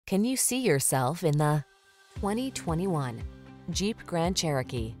Can you see yourself in the 2021 Jeep Grand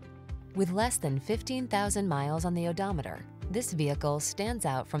Cherokee? With less than 15,000 miles on the odometer, this vehicle stands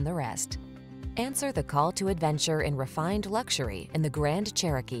out from the rest. Answer the call to adventure in refined luxury in the Grand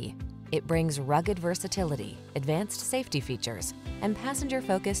Cherokee. It brings rugged versatility, advanced safety features, and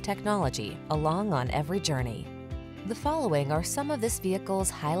passenger-focused technology along on every journey. The following are some of this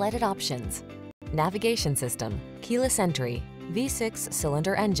vehicle's highlighted options: navigation system, keyless entry, V6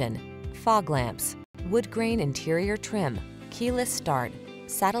 cylinder engine, fog lamps, wood grain interior trim, keyless start,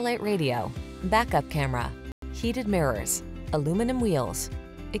 satellite radio, backup camera, heated mirrors, aluminum wheels.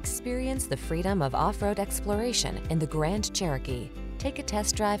 Experience the freedom of off-road exploration in the Grand Cherokee. Take a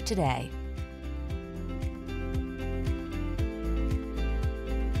test drive today.